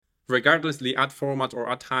regardless the ad format or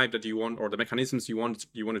ad type that you want or the mechanisms you want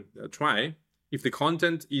to try, if the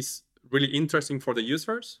content is really interesting for the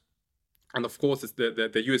users, and of course it's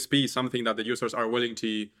the USP is something that the users are willing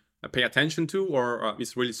to pay attention to, or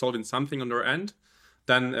is really solving something on their end,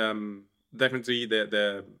 then definitely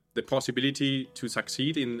the possibility to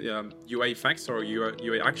succeed in UA effects or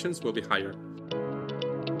UA actions will be higher.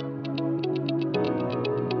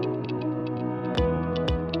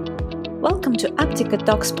 Welcome to Aptica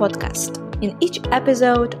Talks podcast. In each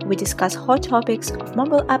episode, we discuss hot topics of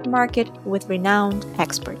mobile app market with renowned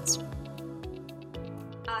experts.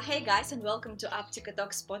 Hey guys, and welcome to Aptica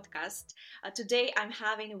Talks podcast. Today I'm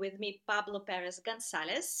having with me Pablo Pérez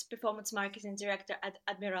González, Performance Marketing Director at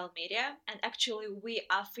Admiral Media. And actually we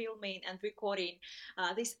are filming and recording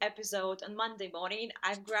this episode on Monday morning.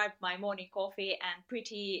 I've grabbed my morning coffee and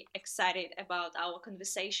pretty excited about our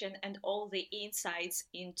conversation and all the insights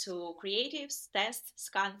into creatives, tests,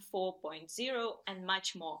 SKAN 4.0 and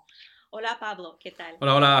much more. Hola Pablo, ¿qué tal?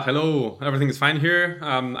 Hola, hello. Everything is fine here.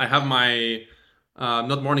 I have my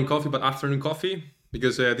not morning coffee, but afternoon coffee,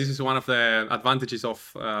 because this is one of the advantages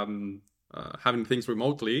of having things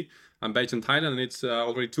remotely. I'm based in Thailand, and it's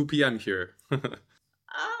already 2 p.m. here.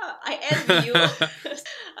 I envy you.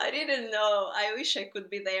 I didn't know. I wish I could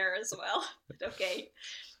be there as well. But okay.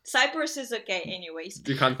 Cyprus is okay anyways.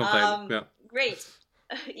 You can't complain. Yeah. Great.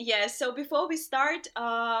 Yeah, so before we start,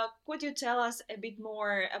 could you tell us a bit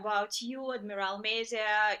more about you, Admiral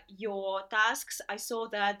Media, your tasks? I saw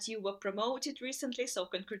that you were promoted recently, so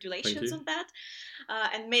congratulations on that.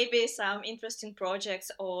 And maybe some interesting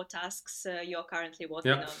projects or tasks you're currently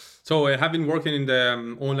working on. So I have been working in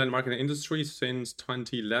the online marketing industry since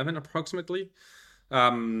 2011 approximately.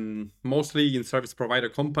 Mostly in service provider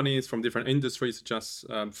companies from different industries such as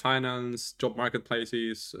finance, job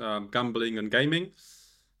marketplaces, gambling and gaming.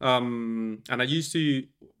 And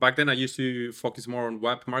back then I used to focus more on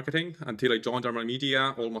web marketing until I joined Admiral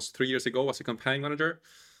Media almost 3 years ago as a campaign manager.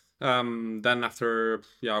 Then after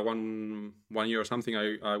one year or something,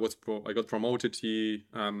 I got promoted to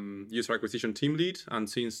user acquisition team lead, and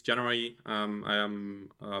since January I am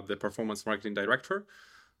the performance marketing director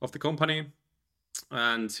of the company.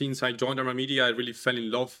 And since I joined Admiral Media, I really fell in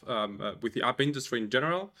love with the app industry in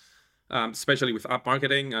general, especially with app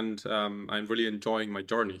marketing, and I'm really enjoying my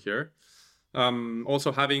journey here.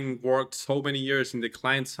 Also, having worked so many years in the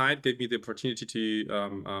client side gave me the opportunity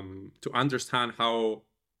to understand how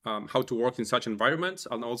to work in such environments,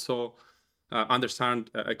 and also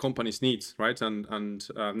understand a company's needs, right? And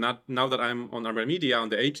now that I'm on Admiral Media on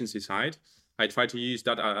the agency side, I try to use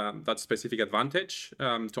that specific advantage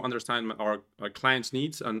to understand our clients'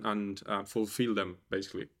 needs and fulfill them,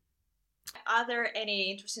 basically. Are there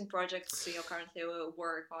any interesting projects you currently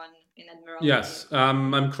work on in Admiral Yes,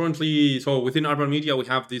 I'm currently, so within Admiral Media, we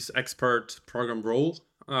have this expert program role.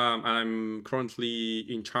 And I'm currently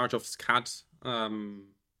in charge of SKAT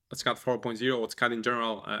 4.0 or SKAT in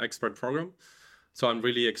general expert program. So I'm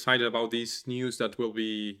really excited about these news that will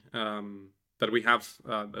be that we have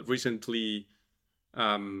recently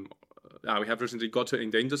got to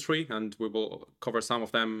in the industry, and we will cover some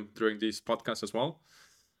of them during this podcast as well.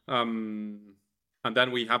 And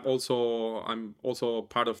then we have I'm also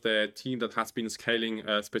part of the team that has been scaling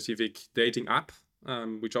a specific dating app,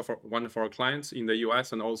 which offer one of our clients in the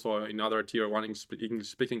US and also in other tier 1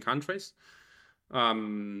 English-speaking countries,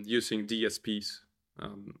 using DSPs.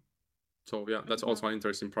 So yeah, that's also an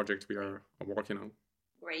interesting project we are working on.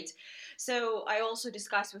 Great. So I also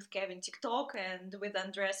discussed with Kevin TikTok and with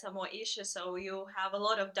Andres some more issues. So you have a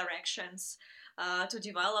lot of directions to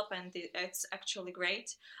develop, and it's actually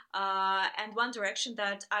great. And one direction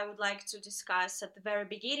that I would like to discuss at the very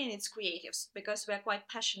beginning is creatives, because we're quite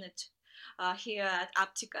passionate here at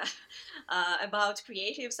Aptica about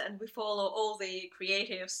creatives, and we follow all the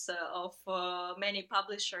creatives of many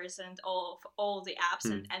publishers and of all the apps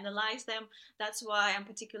and analyze them. That's why I'm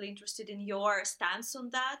particularly interested in your stance on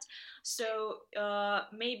that. So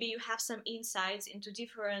maybe you have some insights into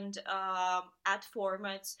different ad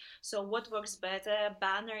formats. So what works better,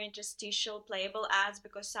 banner, interstitial, playable ads?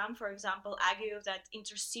 Because some, for example, argue that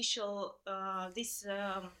interstitial,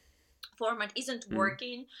 format isn't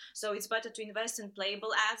working, so it's better to invest in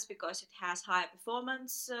playable ads because it has higher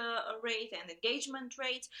performance rate and engagement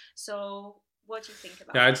rate. So what do you think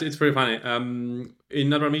about that? It's pretty funny.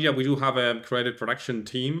 In Admiral Media, we do have a creative production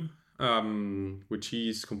team, which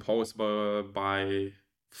is composed by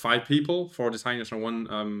 5 people, 4 designers and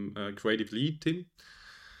 1 creative lead team.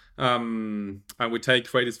 And we take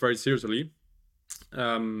creatives very seriously.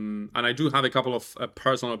 And I do have a couple of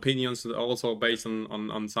personal opinions, also based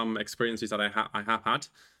on some experiences that I have had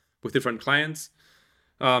with different clients.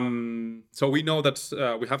 So we know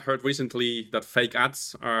that we have heard recently that fake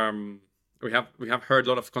ads. We have heard a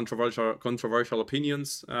lot of controversial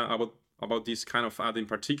opinions about this kind of ad in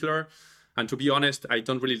particular. And to be honest, I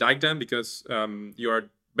don't really like them because you are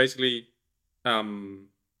basically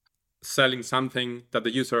selling something that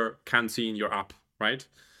the user can see in your app, right?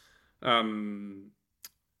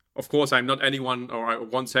 Of course, I'm not anyone, or I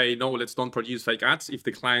won't say no. Let's don't produce fake ads if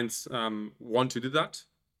the clients want to do that.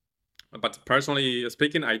 But personally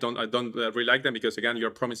speaking, I don't really like them because again, you're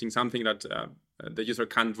promising something that the user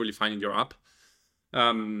can't really find in your app.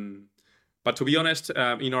 But to be honest,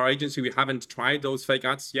 in our agency, we haven't tried those fake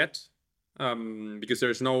ads yet because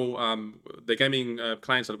there's no the gaming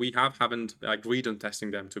clients that we haven't agreed on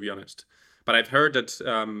testing them. To be honest, but I've heard that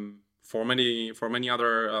for many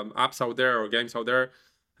other apps out there or games out there,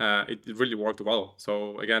 it really worked well.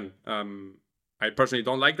 So again. I personally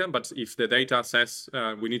don't like them, but if the data says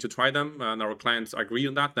we need to try them and our clients agree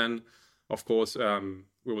on that, then of course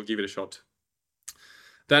we will give it a shot.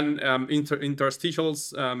 Then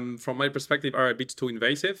interstitials, from my perspective, are a bit too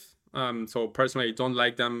invasive. So personally, I don't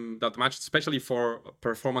like them that much, especially for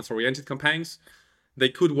performance-oriented campaigns. They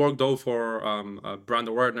could work though for brand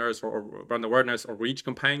awareness or reach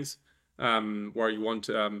campaigns, where you want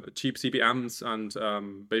cheap CPMs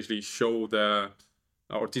and basically show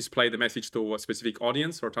or display the message to a specific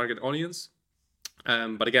audience or target audience.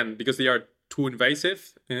 But again, because they are too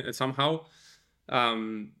invasive somehow,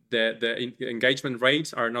 the engagement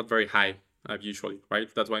rates are not very high usually,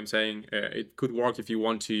 right? That's why I'm saying it could work if you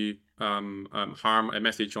want to harm a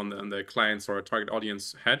message on the client's or a target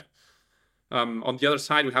audience head. On the other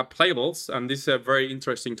side, we have playables, and this is a very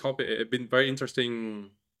interesting topic. It's been very interesting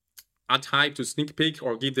ad type to sneak peek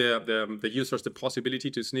or give the users the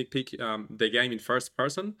possibility to sneak peek the game in first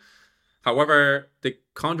person. However, the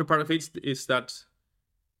counterpart of it is that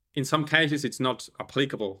in some cases it's not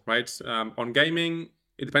applicable, right? On gaming,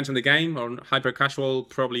 it depends on the game. On hyper casual,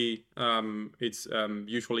 probably it's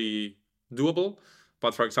usually doable.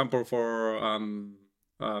 But for example, for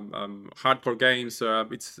hardcore games,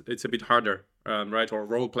 it's a bit harder, right? Or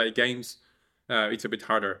role play games, it's a bit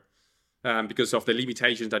harder. Because of the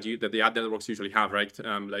limitations that the ad networks usually have, right?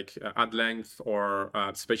 Like ad length or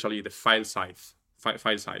especially the file size.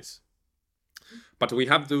 But we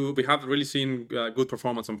have really seen good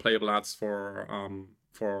performance on playable ads for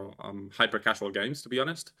hyper casual games, to be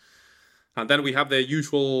honest. And then we have the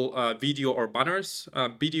usual video or banners.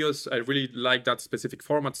 Videos, I really like that specific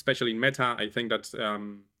format, especially in Meta. I think that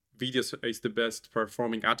videos is the best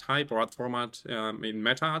performing ad type or ad format in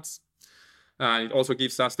Meta ads. It also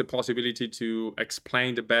gives us the possibility to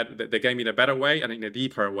explain the game in a better way and in a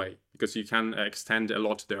deeper way, because you can extend a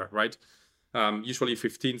lot there, right? Usually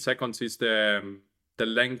 15 seconds is the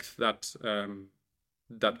length that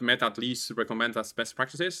Meta at least recommends as best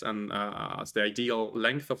practices and as the ideal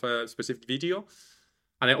length of a specific video.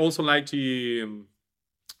 And I also like to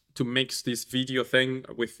mix this video thing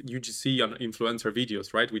with UGC and influencer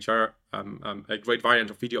videos, right? Which are a great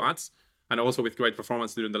variant of video ads. And also with great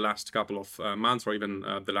performance during the last couple of months or even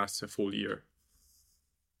the last full year.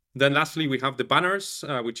 Then lastly, we have the banners,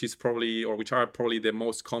 which are probably the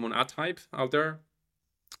most common ad type out there.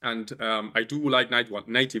 And I do like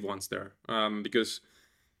native ones there, because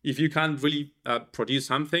if you can really produce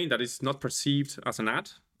something that is not perceived as an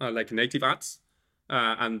ad, like native ads,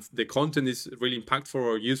 and the content is really impactful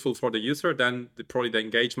or useful for the user, then probably the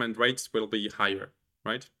engagement rates will be higher,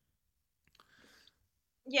 right?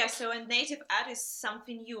 Yeah, so a native ad is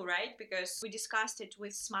something new, right? Because we discussed it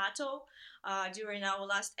with Smarto during our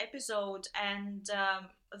last episode, and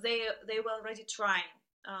they were already trying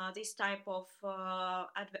this type of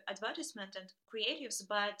advertisement and creatives,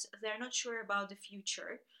 but they're not sure about the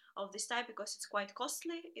future of this type because it's quite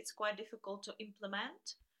costly, it's quite difficult to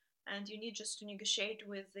implement, and you need just to negotiate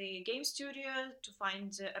with the game studio to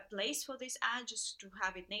find a place for this ad, just to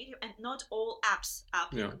have it native, and not all apps are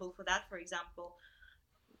applicable for that. For example,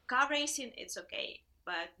 car racing, it's okay,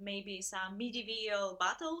 but maybe some medieval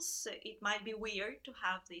battles, it might be weird to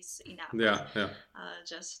have this in app.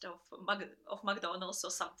 Just of McDonald's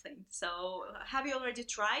or something. So have you already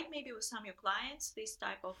tried maybe with some of your clients this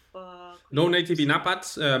type of no native in-app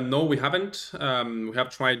ads? No, we haven't. We have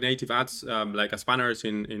tried native ads like as banners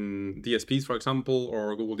in DSPs, for example,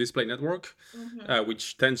 or Google Display Network,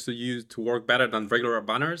 which tends to work better than regular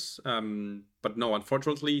banners. But no,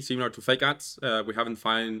 unfortunately, similar to fake ads, we haven't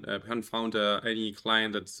found any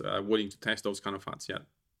client that's willing to test those kind of ads yet.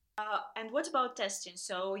 And what about testing?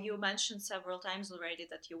 So you mentioned several times already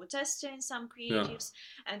that you were testing some Yeah. creatives,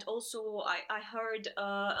 and also I heard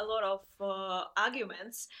a lot of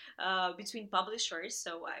arguments between publishers.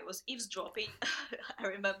 So I was eavesdropping. I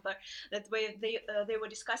remember that way they were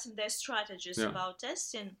discussing their strategies Yeah. about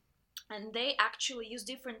testing, and they actually use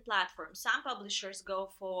different platforms. Some publishers go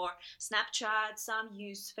for Snapchat, some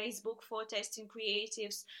use Facebook for testing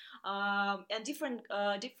creatives, and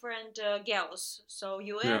different geos, so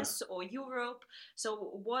Yeah. US or Europe. So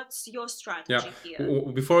what's your Yeah. strategy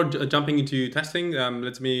here? Before jumping into testing,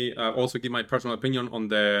 let me also give my personal opinion on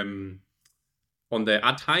the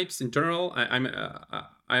ad types in general.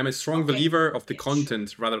 I am a strong Okay, believer of the okay, sure.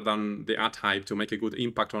 content rather than the ad type to make a good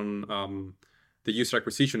impact on the user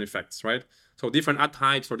acquisition effects, right? So different ad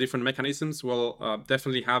types or different mechanisms will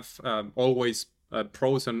definitely have always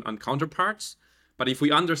pros and counterparts. But if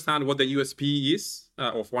we understand what the USP is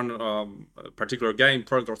of one particular game,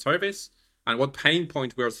 product, or service, and what pain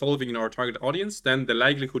point we are solving in our target audience, then the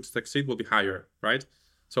likelihood to succeed will be higher, right?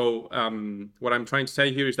 So what I'm trying to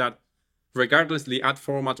say here is that regardless the ad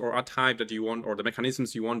format or ad type that you want or the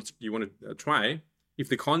mechanisms you want to try, if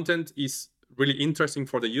the content is really interesting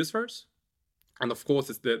for the users, and of course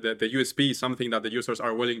the USP is something that the users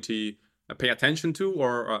are willing to pay attention to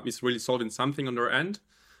or is really solving something on their end,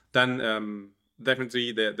 then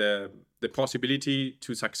definitely the possibility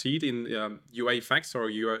to succeed in UA effects or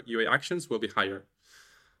UA actions will be higher.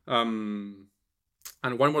 And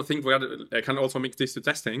one more thing, I can also mix this to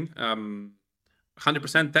testing.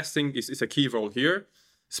 100% testing is a key role here,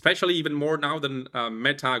 especially even more now than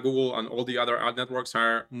Meta, Google, and all the other ad networks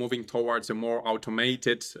are moving towards a more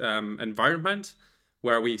automated environment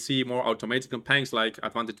where we see more automated campaigns like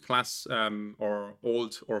Advantage Plus or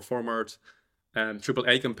old or former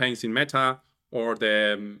AAA campaigns in Meta, or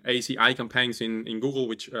the ACI campaigns in Google,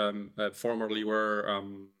 which formerly were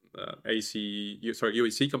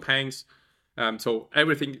UAC campaigns. So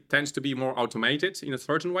everything tends to be more automated in a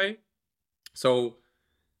certain way. So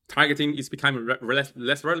targeting is becoming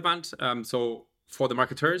less relevant. So for the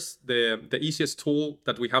marketers, the easiest tool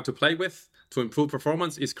that we have to play with to improve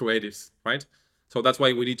performance is creatives, right? So that's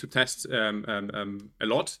why we need to test a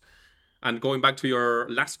lot. And going back to your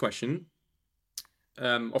last question,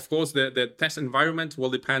 of course, the test environment will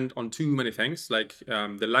depend on too many things, like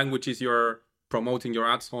the languages you're promoting your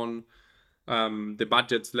ads on, the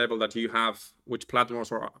budget level that you have, which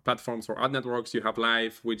platforms or ad networks you have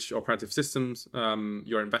live, which operative systems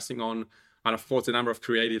you're investing on, and of course the number of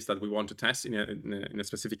creatives that we want to test in a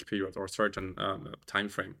specific period or certain time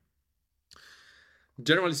frame.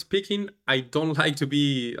 Generally speaking, I don't like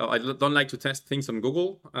to test things on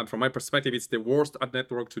Google. From my perspective, it's the worst ad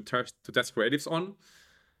network to test creatives on.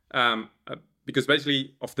 Because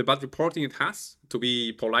basically of the bad reporting it has, to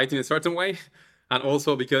be polite in a certain way, and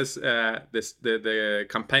also because the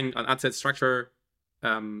campaign and ad set structure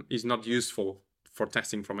is not useful for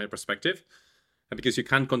testing from my perspective, because you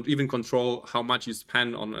can't even control how much you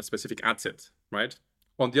spend on a specific ad set, right?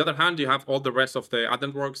 On the other hand, you have all the rest of the ad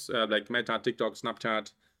networks like Meta, TikTok,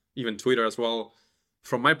 Snapchat, even Twitter as well.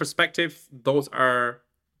 From my perspective, those are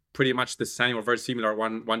pretty much the same or very similar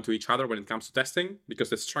one to each other when it comes to testing,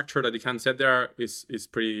 because the structure that you can set there is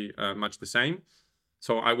pretty much the same.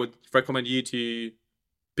 So I would recommend you to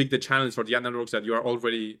pick the channels or the ad networks that you are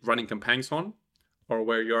already running campaigns on, or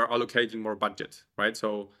where you are allocating more budget, right?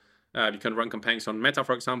 So you can run campaigns on Meta,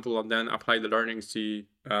 for example, and then apply the learnings to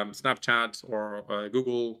Snapchat or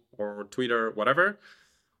Google or Twitter, whatever.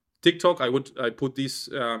 TikTok, I put this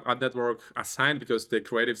ad network aside because the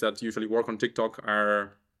creatives that usually work on TikTok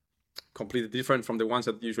are completely different from the ones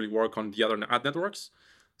that usually work on the other ad networks.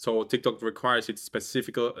 So TikTok requires its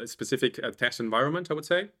specific test environment, I would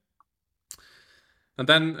say. And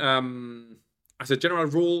then, as a general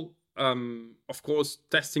rule, of course,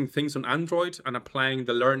 testing things on Android and applying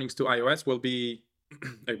the learnings to iOS will be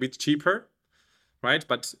a bit cheaper, right?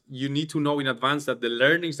 But you need to know in advance that the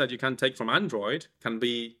learnings that you can take from Android can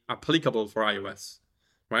be applicable for iOS,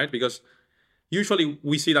 right? Because usually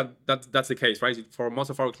we see that's the case, right? For most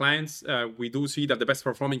of our clients, we do see that the best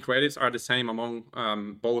performing creatives are the same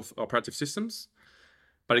among both operative systems.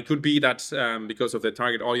 But it could be that because of the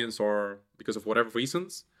target audience or because of whatever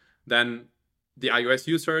reasons, then the iOS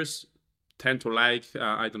users tend to like,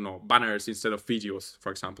 I don't know, banners instead of videos, for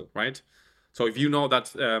example, right? So if you know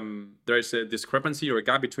that there is a discrepancy or a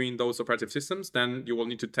gap between those operative systems, then you will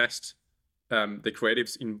need to test the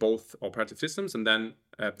creatives in both operative systems and then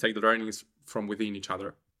take the learnings from within each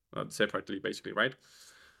other separately, basically, right?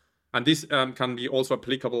 And this can be also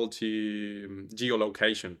applicable to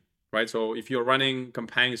geolocation, right? So if you're running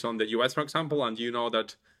campaigns on the US, for example, and you know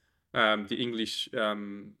that the English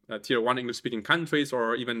tier 1 English speaking countries,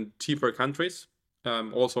 or even cheaper countries,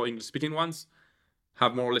 also English speaking ones,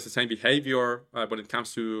 have more or less the same behavior when it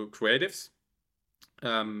comes to creatives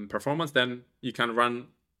performance. Then you can run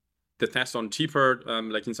the test on cheaper,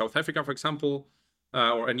 like in South Africa, for example,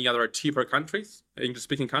 or any other cheaper countries, English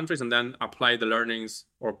speaking countries, and then apply the learnings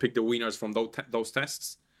or pick the winners from those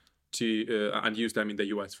tests to and use them in the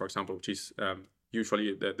US, for example, which is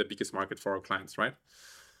usually the biggest market for our clients, right?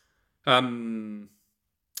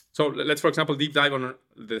 So let's, for example, deep dive on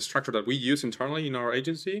the structure that we use internally in our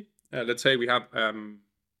agency. Let's say we have,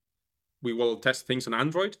 we will test things on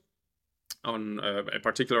Android on a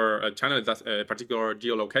particular channel, that's a particular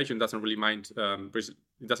geolocation. Doesn't really mind. It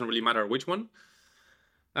doesn't really matter which one.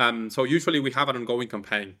 So usually we have an ongoing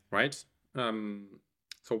campaign, right?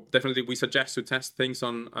 So definitely we suggest to test things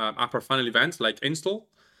on upper funnel events like install,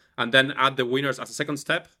 and then add the winners as a second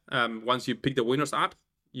step. Once you pick the winners up,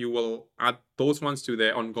 you will add those ones to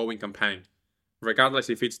the ongoing campaign, regardless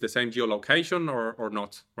if it's the same geolocation or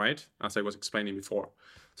not, right? As I was explaining before.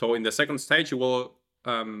 So in the second stage, you will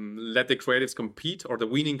let the creatives compete, or the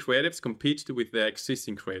winning creatives compete with the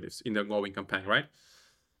existing creatives in the ongoing campaign, right?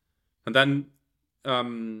 And then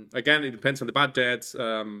again, it depends on the budget,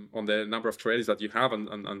 on the number of creatives that you have,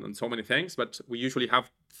 and so many things. But we usually have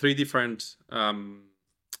 3 different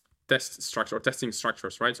testing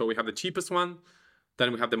structures, right? So we have the cheapest one,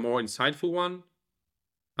 then we have the more insightful one,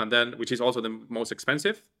 and then which is also the most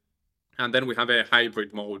expensive, and then we have a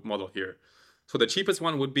hybrid model here. So the cheapest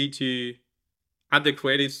one would be to add the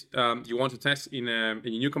creatives you want to test in a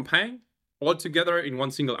new campaign all together in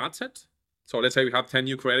one single ad set. So let's say we have 10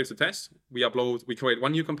 new creatives to test. We create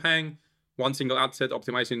one new campaign, one single ad set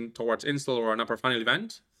optimizing towards install or an upper funnel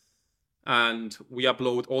event, and we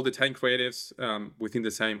upload all the 10 creatives within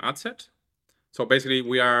the same ad set. So basically,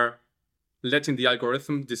 we are letting the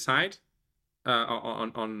algorithm decide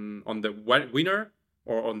on the winner,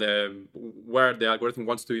 or on the where the algorithm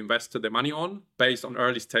wants to invest the money on, based on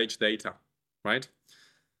early stage data, right?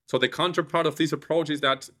 So the counterpart of this approach is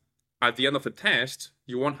that at the end of the test,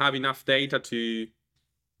 you won't have enough data to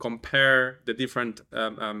compare the different.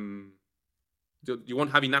 You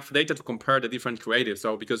won't have enough data to compare the different creatives.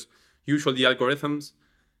 So because usually the algorithms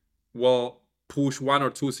will push 1 or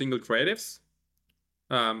 2 single creatives,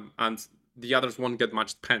 and the others won't get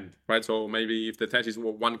much spent, right? So maybe if the test is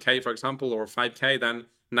 1K, for example, or 5K, then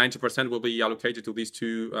 90% will be allocated to these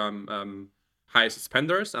 2 highest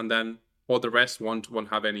spenders, and then all the rest won't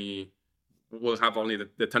have any. Will have only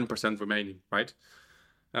the 10% remaining, right?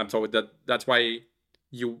 So that's why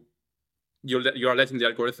you are letting the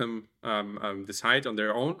algorithm decide on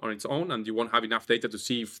its own, and you won't have enough data to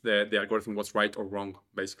see if the algorithm was right or wrong,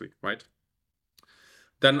 basically, right?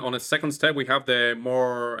 Then on a second step, we have the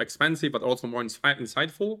more expensive but also more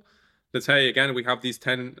insightful. Let's say, again, we have these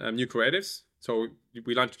 10 new creatives. So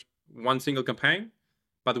we launch one single campaign,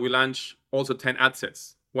 but we launch also 10 ad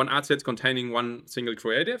sets. One ad set containing one single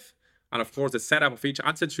creative. And of course, the setup of each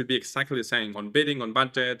ad set should be exactly the same on bidding, on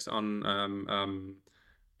budget, on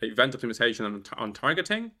event optimization, and on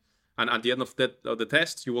targeting. And at the end of the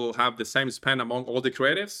test, you will have the same spend among all the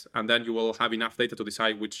creatives, and then you will have enough data to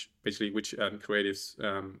decide which creatives,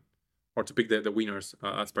 or to pick the winners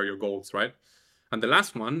as per your goals, right? And the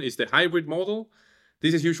last one is the hybrid model.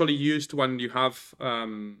 This is usually used when you have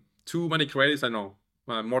too many creatives. I know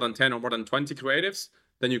more than 10 or more than 20 creatives.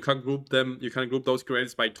 Then you can group them. You can group those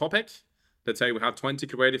creatives by topic. Let's say we have 20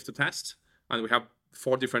 creatives to test, and we have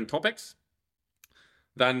 4 different topics.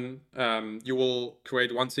 Then you will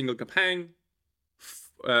create one single campaign,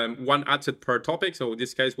 one ad set per topic. So in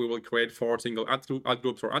this case, we will create 4 single ad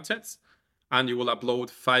groups or ad sets, and you will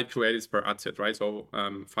upload 5 creatives per ad set, right? So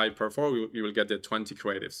 5 per 4, you will get the 20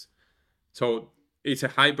 creatives. So it's a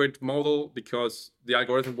hybrid model because the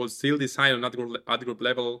algorithm will still decide on ad group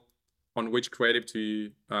level on which creative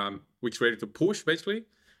to push, basically,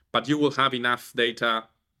 but you will have enough data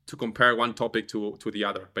to compare one topic to the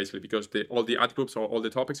other, basically, because all the ad groups or all the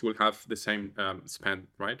topics will have the same spend,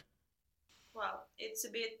 right? Well, it's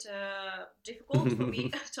a bit difficult for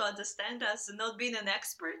me to understand as not being an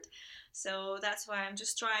expert. So that's why I'm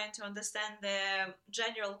just trying to understand the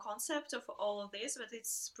general concept of all of this, but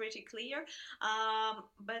it's pretty clear.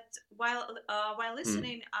 But while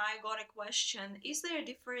listening, I got a question. Is there a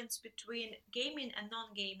difference between gaming and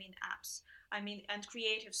non-gaming apps? I mean, and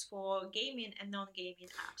creatives for gaming and non-gaming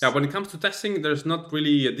apps? Yeah, when it comes to testing, there's not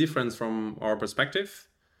really a difference from our perspective,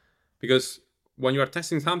 because when you are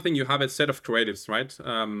testing something, you have a set of creatives, right?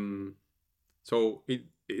 So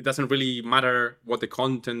it doesn't really matter what the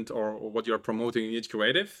content or what you're promoting in each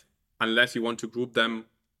creative, unless you want to group them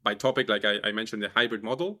by topic, like I mentioned, the hybrid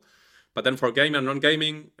model. But then for gaming and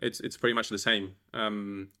non-gaming, it's pretty much the same.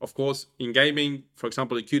 Of course, in gaming, for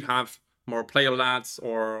example, you could have more player ads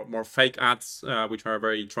or more fake ads, which are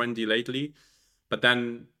very trendy lately. But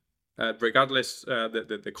then, regardless,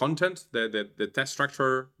 the content, the test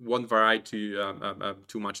structure won't vary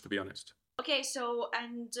too much, to be honest. Okay, so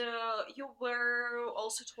and you were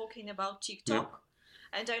also talking about TikTok. Yeah.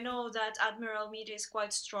 And I know that Admiral Media is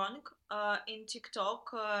quite strong in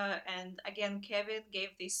TikTok. And again, Kevin gave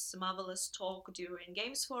this marvelous talk during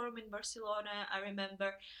Games Forum in Barcelona. I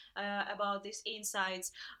remember about these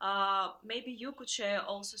insights. Maybe you could share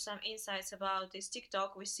also some insights about this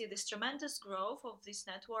TikTok. We see this tremendous growth of this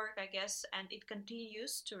network, I guess, and it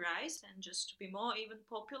continues to rise and just to be more even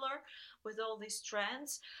popular with all these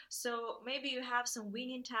trends. So maybe you have some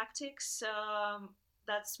winning tactics.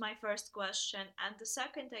 That's my first question. And the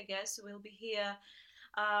second, I guess, will be here.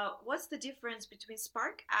 What's the difference between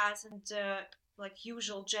Spark ads and like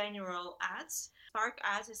usual general ads? Spark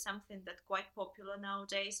ads is something that's quite popular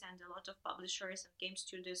nowadays, and a lot of publishers and game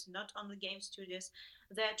studios, not only game studios,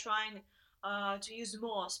 they're trying to use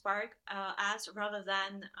more Spark ads rather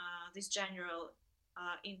than this general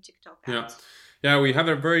in TikTok ads. Yeah, we have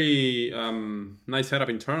a very nice setup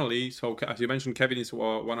internally. So as you mentioned, Kevin is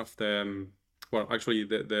one of the well, actually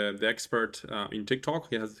the expert in TikTok.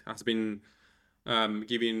 He has been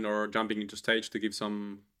giving or jumping into stage to give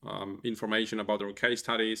some information about our case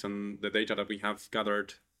studies and the data that we have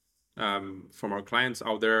gathered from our clients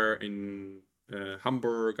out there in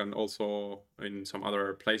Hamburg and also in some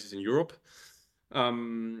other places in Europe.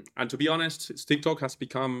 And to be honest, TikTok has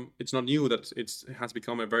become, it's not new that it has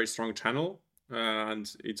become a very strong channel, and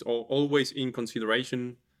it's always in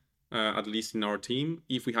consideration, at least in our team,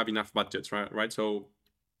 if we have enough budgets, right? So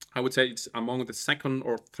I would say it's among the second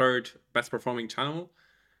or third best performing channel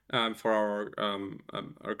for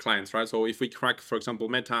our clients, right? So if we crack, for example,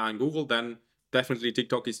 Meta and Google, then definitely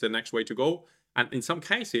TikTok is the next way to go. And in some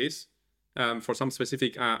cases, for some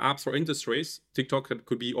specific apps or industries, TikTok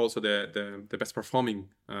could be also the best performing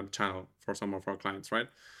channel for some of our clients, right?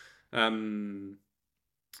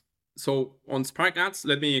 So on Spark Ads,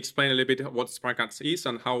 let me explain a little bit what Spark Ads is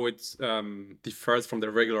and how it differs from the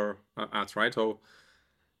regular ads, right? So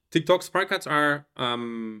TikTok Spark Ads are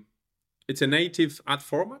it's a native ad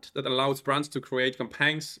format that allows brands to create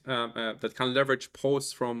campaigns that can leverage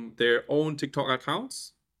posts from their own TikTok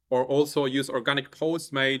accounts, or also use organic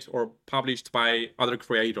posts made or published by other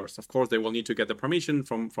creators. Of course, they will need to get the permission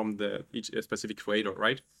from each specific creator,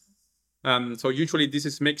 right? So usually this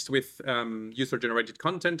is mixed with user-generated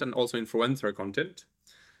content and also influencer content.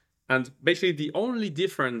 And basically the only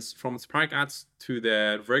difference from Spark Ads to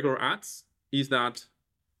the regular ads is that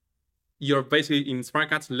you're basically in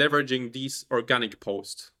Spark Ads leveraging these organic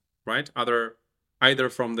posts, right? Either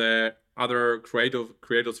from the other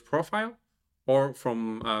creator's profile or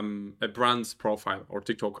from a brand's profile or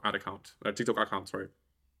TikTok account, sorry.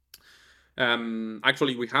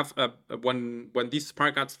 Actually, we have when this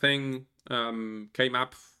Spark Ads thing came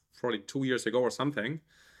up probably 2 years ago or something,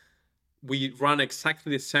 we run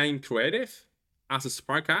exactly the same creative as a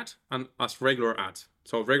Spark Ad and as regular ad.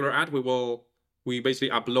 So regular ad, we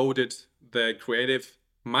basically uploaded the creative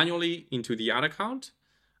manually into the ad account,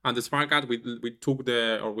 and the Spark Ad we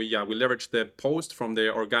leveraged the post from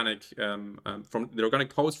the organic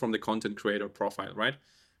post from the content creator profile, right?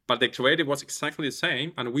 But the creative was exactly the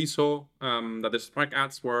same, and we saw that the Spark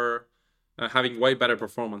Ads were having way better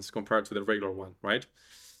performance compared to the regular one, right?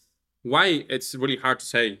 Why? It's really hard to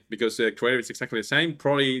say, because the creative is exactly the same.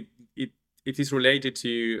 Probably it is related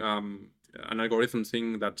to an algorithm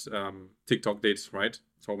thing that TikTok did, right?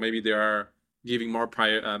 So maybe they are giving more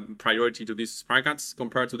priority to these Spark Ads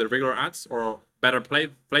compared to the regular ads, or better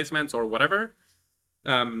placements or whatever.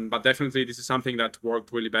 But definitely this is something that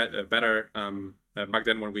worked really better back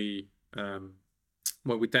then when we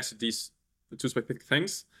tested these two specific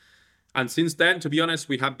things. And since then, to be honest,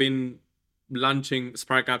 we have been launching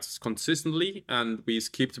Spark Ads consistently, and we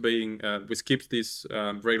skipped this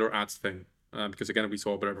regular ads thing because again we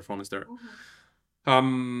saw better performance there.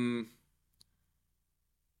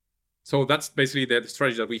 So that's basically the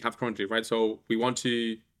strategy that we have currently, right? So we want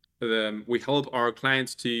to we help our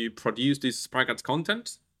clients to produce this Spark Ads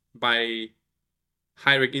content by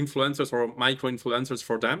hiring influencers or micro influencers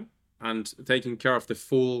for them and taking care of the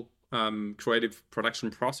full creative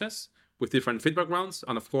production process with different feedback rounds.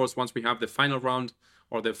 And of course, once we have the final round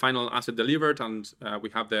or the final asset delivered and we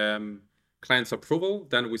have the client's approval,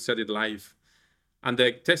 then we set it live. And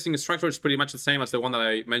the testing structure is pretty much the same as the one that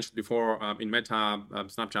I mentioned before in Meta,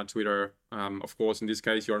 Snapchat, Twitter. Of course, in this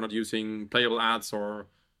case, you're not using playable ads or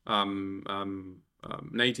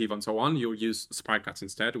native and so on, you use Spark ads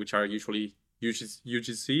instead, which are usually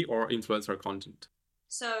UGC or influencer content.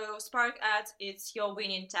 So Spark ads, it's your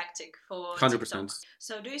winning tactic for 100%. TikTok.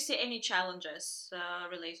 So do you see any challenges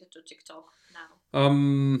related to TikTok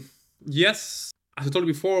now? Yes. As I told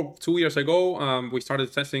you before, 2 years ago, we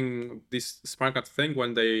started testing this Spark ads thing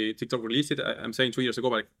when TikTok released it. I'm saying 2 years ago,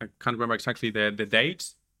 but I can't remember exactly the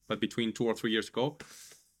date, but between 2 or 3 years ago.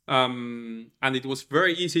 And it was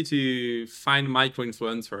very easy to find micro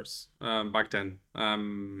influencers back then.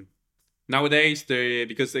 Nowadays,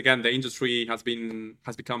 because again the industry has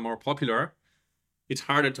become more popular, it's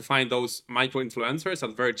harder to find those micro influencers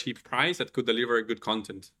at very cheap price that could deliver good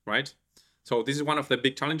content, right? So this is one of the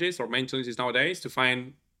big challenges or main challenges nowadays, to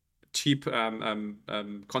find cheap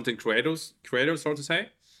content creators, so to say,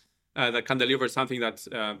 that can deliver something that's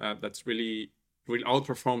really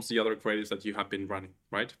outperforms the other creatives that you have been running,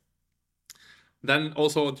 right? Then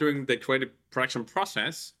also during the creative production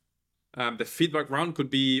process, the feedback round could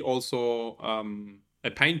be also a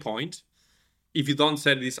pain point if you don't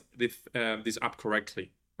set this up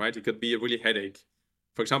correctly, right? It could be a really headache.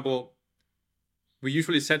 For example, we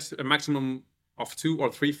usually set a maximum of 2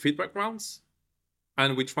 or 3 feedback rounds,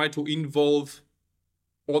 and we try to involve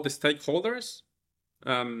all the stakeholders,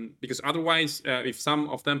 because otherwise, if some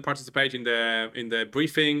of them participate in the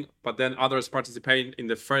briefing, but then others participate in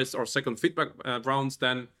the first or second feedback rounds,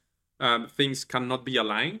 then things cannot be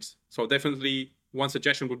aligned. So definitely, one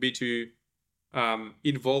suggestion would be to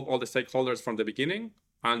involve all the stakeholders from the beginning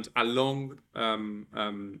and along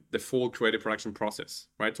the full creative production process,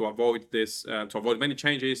 right? To avoid many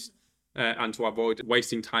changes and to avoid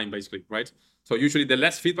wasting time, basically, right? So usually the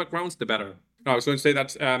less feedback rounds, the better. I was going to say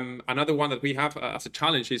that another one that we have as a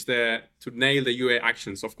challenge is to nail the UA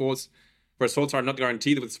actions. Of course, results are not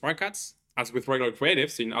guaranteed with Spark ads, as with regular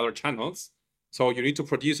creatives in other channels. So you need to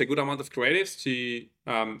produce a good amount of creatives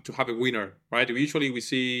to have a winner, right? Usually we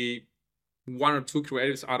see 1 or 2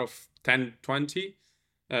 creatives out of 10, 20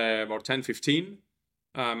 or 10, 15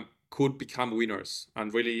 could become winners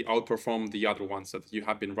and really outperform the other ones that you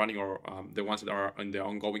have been running, or the ones that are in the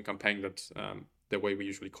ongoing campaign, that the way we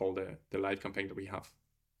usually call the live campaign that we have.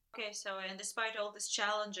 Okay, so and despite all these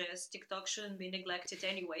challenges, TikTok shouldn't be neglected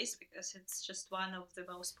anyways, because it's just one of the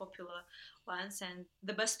most popular ones and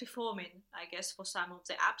the best performing, I guess, for some of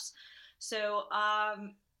the apps. So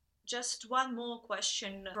just one more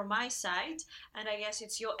question from my side, and I guess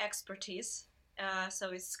it's your expertise. So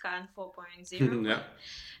it's SKAN 4.0. Yeah.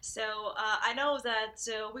 So I know that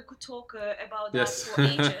we could talk about that Yes. for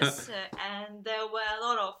ages, and there were a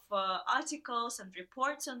lot of articles and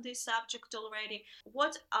reports on this subject already.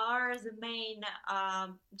 What are the main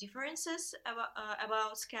differences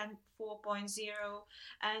about SKAN 4.0,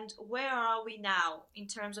 and where are we now in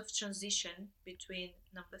terms of transition between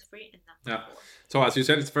number 3 and number 4? So as you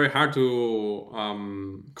said, it's very hard to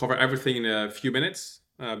cover everything in a few minutes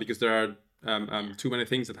because there are too many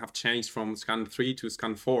things that have changed from SKAN 3 to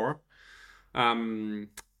SKAN 4.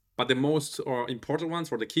 But the most important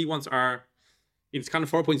ones, or the key ones, are in SKAN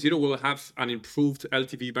 4.0, we'll have an improved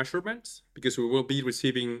LTV measurement because we will be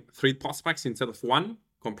receiving 3 postbacks instead of 1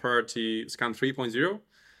 compared to SKAN 3.0.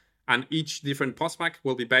 And each different postback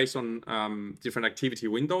will be based on different activity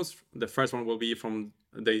windows. The first one will be from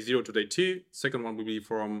day 0 to day 2. Second one will be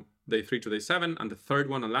from day 3 to day 7. And the third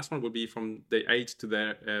one and last one will be from day 8 to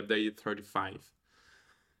day 35.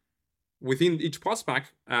 Within each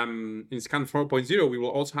postback, in SKAN 4.0, we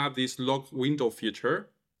will also have this log window feature,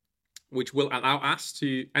 which will allow us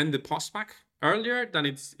to end the postback earlier than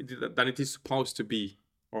it is supposed to be,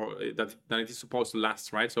 or than it is supposed to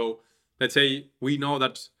last, right? So let's say we know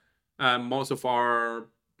that most of our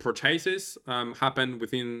purchases happen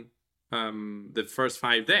within the first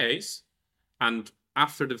 5 days, and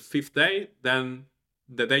after the 5th day, then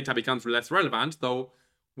the data becomes less relevant. Though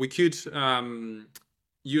we could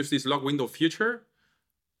use this log window feature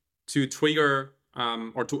to trigger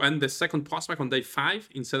or to end the second postback on day 5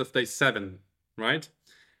 instead of day 7, right?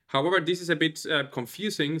 However, this is a bit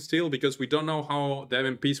confusing still, because we don't know how the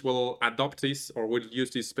MMPs will adopt this or will use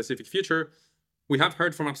this specific feature. We have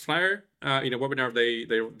heard from AppsFlyer in a webinar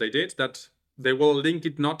they did that they will link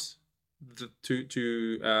it not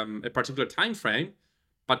to a particular time frame,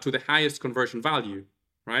 but to the highest conversion value,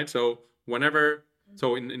 right? So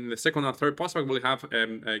so in the second and third postback, we'll have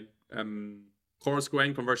a coarse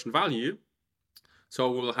grain conversion value.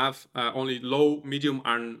 So we'll have only low, medium,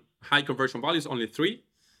 and high conversion values, only 3.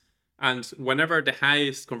 And whenever the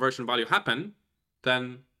highest conversion value happen,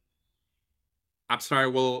 then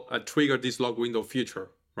AppsFlyer will trigger this log window feature,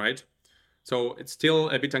 right? So it's still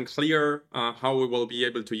a bit unclear how we will be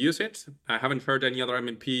able to use it. I haven't heard any other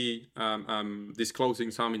MMP disclosing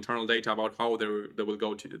some internal data about how they will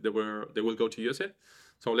go to use it.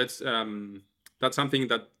 So that's something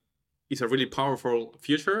that is a really powerful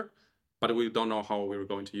feature, but we don't know how we're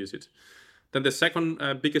going to use it. Then the second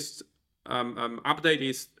biggest update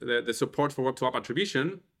is the support for Web2App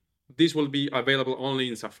attribution. This will be available only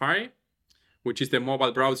in Safari, which is the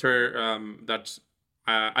mobile browser that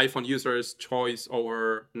iPhone users choose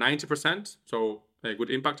over 90%. So a good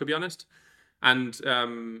impact, to be honest. And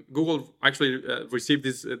Google actually received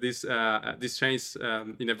this change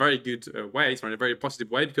in a very good way, so in a very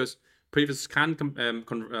positive way, because previous SKAN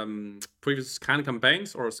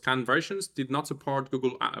campaigns or SKAN versions did not support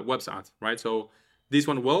Google Web's ad, right? So this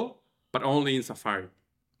one will, but only in Safari.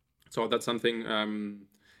 So that's something.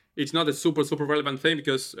 It's not a super relevant thing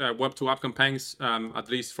because Web2App campaigns, at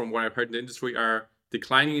least from what I've heard in the industry, are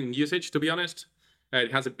declining in usage. To be honest, they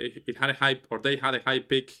had a high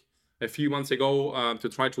peak a few months ago to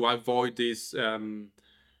try to avoid these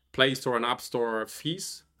Play Store and App Store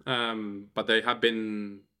fees, but they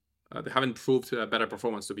haven't proved better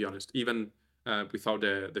performance, to be honest, even without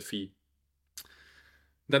the fee.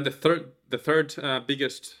 Then the third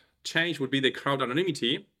biggest change would be the crowd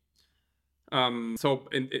anonymity. So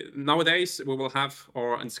nowadays we will have,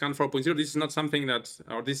 or in SKAN 4.0, this is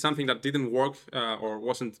something that didn't work or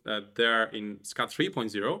wasn't there in SKAN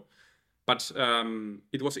 3.0, but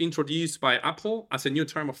it was introduced by Apple as a new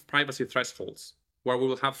term of privacy thresholds, where we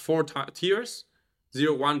will have 4 tiers,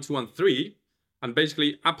 0, 1, 2, and 3, and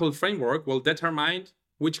basically Apple framework will determine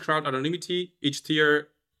which crowd anonymity each tier,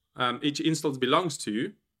 each instance belongs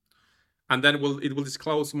to, and then it will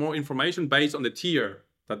disclose more information based on the tier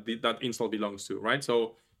that install belongs to, right?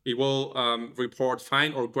 So it will report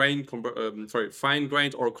fine-grained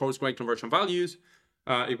or coarse-grained conversion values.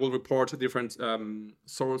 It will report different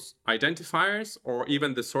source identifiers or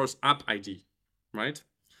even the source app ID, right?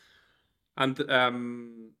 And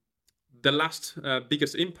the last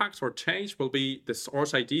biggest impact or change will be the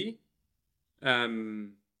source ID.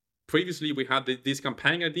 Previously, we had this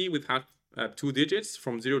campaign ID which had 2 digits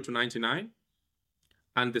from 0 to 99.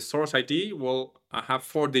 And the source ID will have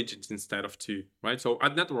 4 digits instead of 2, right? So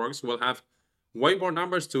ad networks will have way more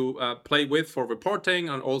numbers to play with for reporting,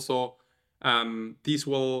 and also these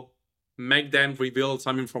will make them reveal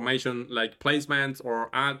some information like placement or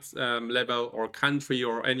ad level or country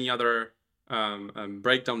or any other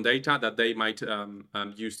breakdown data that they might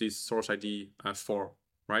use this source ID for,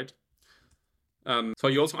 right? So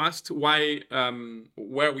you also asked why,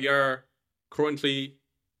 where we are currently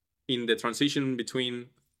in the transition between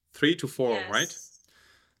 3 to 4, yes. Right?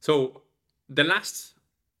 So there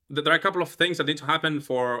are a couple of things that need to happen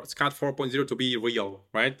for SKAN 4.0 to be real,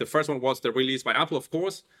 right? The first one was the release by Apple, of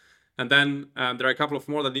course. And then there are a couple of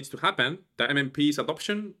more that needs to happen. The MMP's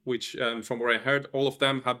adoption, which from what I heard, all of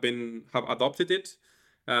them have adopted it.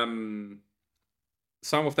 Some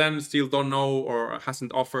of them still don't know or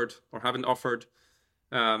haven't offered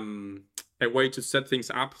a way to set things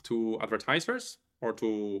up to advertisers or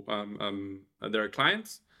to their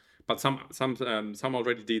clients, but some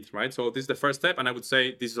already did, right? So this is the first step, and I would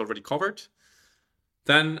say this is already covered.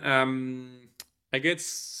 Then I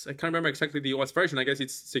guess I can't remember exactly the OS version. I guess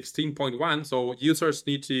it's 16.1. So users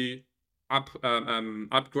need to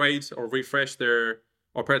upgrade or refresh their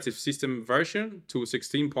operative system version to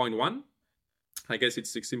 16.1. I guess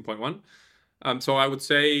it's 16.1. So I would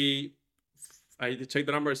say, I checked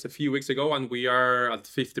the numbers a few weeks ago and we are at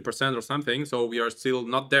 50% or something. So we are still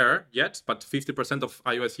not there yet, but 50% of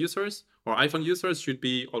iOS users or iPhone users should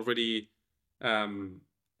be already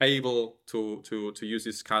able to use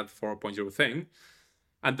this SKAN 4.0 thing.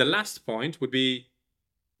 And the last point would be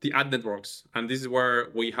the ad networks. And this is where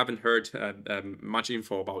we haven't heard much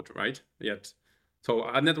info about, right, yet. So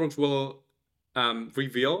ad networks will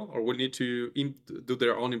reveal or will need to do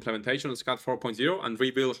their own implementation of SKAN 4.0 and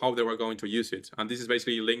reveal how they were going to use it. And this is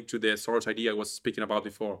basically linked to the source ID I was speaking about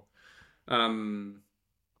before.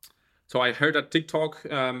 So I heard that TikTok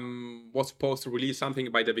was supposed to release something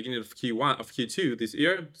by the beginning of Q2 this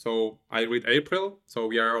year. So I read April. So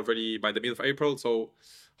we are already by the middle of April. So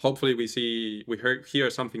hopefully we hear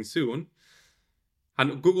something soon.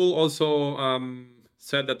 And Google also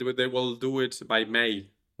said that they will do it by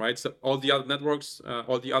May. Right, so all the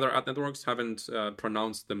other ad networks haven't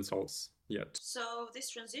pronounced themselves yet. So this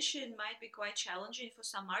transition might be quite challenging for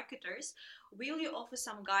some marketers. Will you offer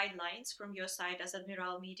some guidelines from your side as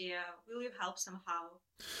Admiral Media? Will you help somehow?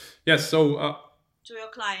 Yes. So to your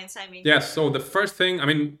clients, I mean. Yes. So the first thing, I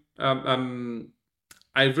mean,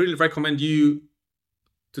 I really recommend you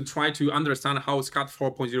to try to understand how SKAN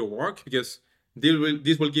 4.0 work, because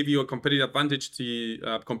this will give you a competitive advantage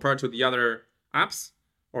to compare to the other apps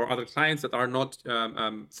or other clients that are not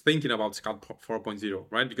thinking about SKAN 4.0,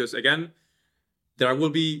 right? Because again, there will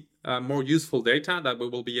be more useful data that we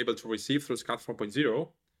will be able to receive through SKAN 4.0.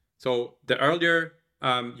 So the earlier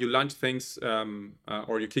you launch things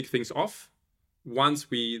or you kick things off, once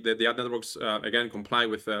the ad networks again comply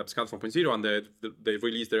with SKAN 4.0 and they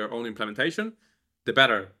release their own implementation, the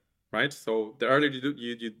better, right? So the earlier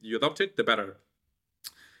you adopt it, the better.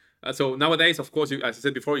 So nowadays, of course, as I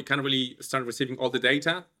said before, you can't really start receiving all the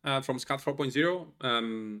data from SKAN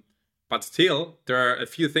 4.0. But still, there are a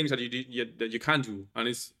few things that you can do, and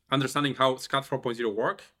it's understanding how SKAN 4.0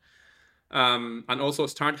 work, and also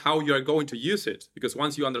start how you are going to use it. Because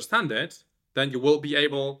once you understand it, then you will be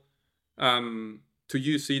able to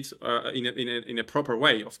use it in a proper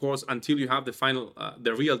way. Of course, until you have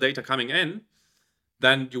the real data coming in,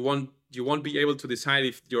 then you won't be able to decide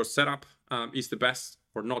if your setup is the best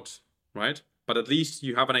or not, right? But at least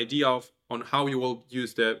you have an idea on how you will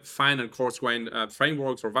use the fine and coarse-grained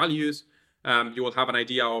frameworks or values. You will have an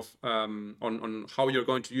idea of on how you're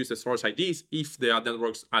going to use the source IDs if the ad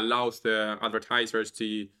networks allows the advertisers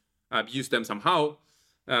to use them somehow.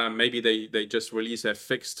 Maybe they just release a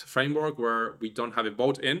fixed framework where we don't have a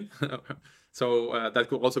vote in. So that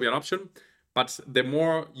could also be an option. But the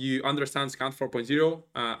more you understand SKAN 4.0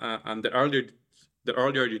 and the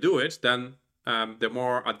earlier you do it, then the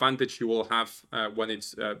more advantage you will have when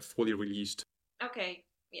it's fully released. Okay,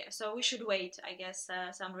 yeah, so we should wait, I guess,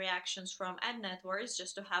 some reactions from ad networks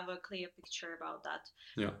just to have a clear picture about that.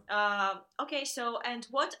 Yeah. Okay, so and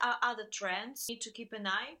what are other trends you need to keep an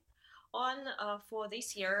eye on for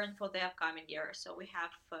this year and for the upcoming year? So we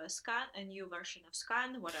have SKAN, a new version of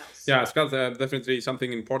SKAN. What else? Yeah, SKAN definitely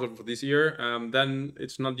something important for this year. Then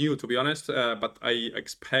it's not new, to be honest, but I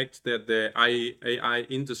expect that the AI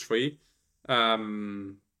industry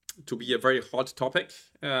to be a very hot topic,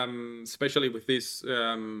 especially with this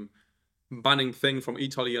banning thing from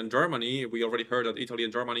Italy and Germany. We already heard that Italy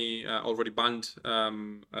and Germany already banned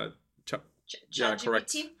yeah,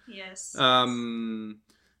 correct. Yes.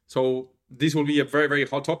 So this will be a very, very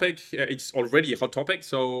hot topic. It's already a hot topic.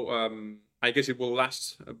 So I guess it will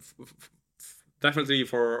last definitely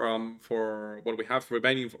for what we have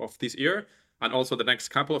remaining of this year and also the next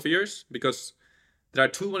couple of years, because there are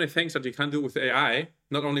too many things that you can do with AI,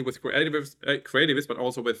 not only with creatives, but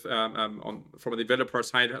also with from a developer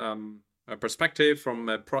side perspective, from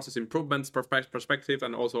a process improvements perspective,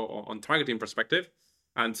 and also on targeting perspective,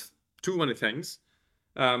 and too many things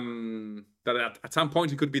that at some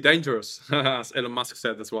point it could be dangerous, as Elon Musk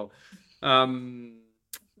said as well.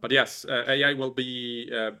 But yes, AI will be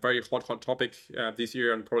a very hot topic this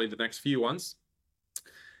year and probably the next few ones.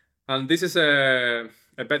 And this is a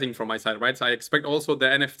betting from my side, right? So I expect also the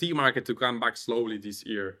NFT market to come back slowly this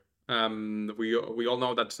year. We all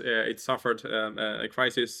know that it suffered a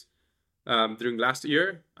crisis during last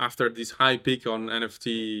year after this high peak on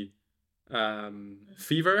NFT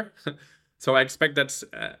fever. So I expect that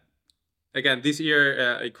again this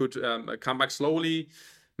year it could come back slowly,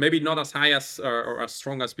 maybe not as high as or as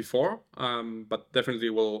strong as before, but definitely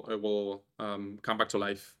will come back to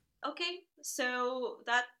life. Okay, so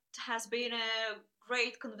that has been a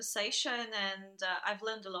great conversation, and I've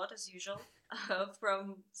learned a lot as usual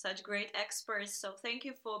from such great experts. So thank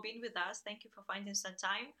you for being with us. Thank you for finding some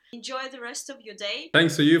time. Enjoy the rest of your day.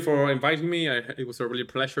 Thanks to you for inviting me. It was a really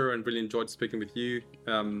pleasure and really enjoyed speaking with you.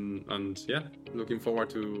 And yeah, looking forward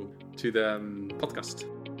to the podcast.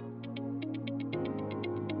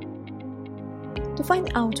 To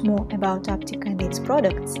find out more about Aptica and its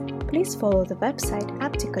products, please follow the website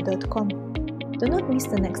aptica.com. Do not miss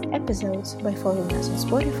the next episodes by following us on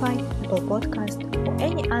Spotify, Apple Podcast, or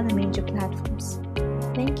any other major platforms.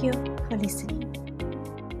 Thank you for listening.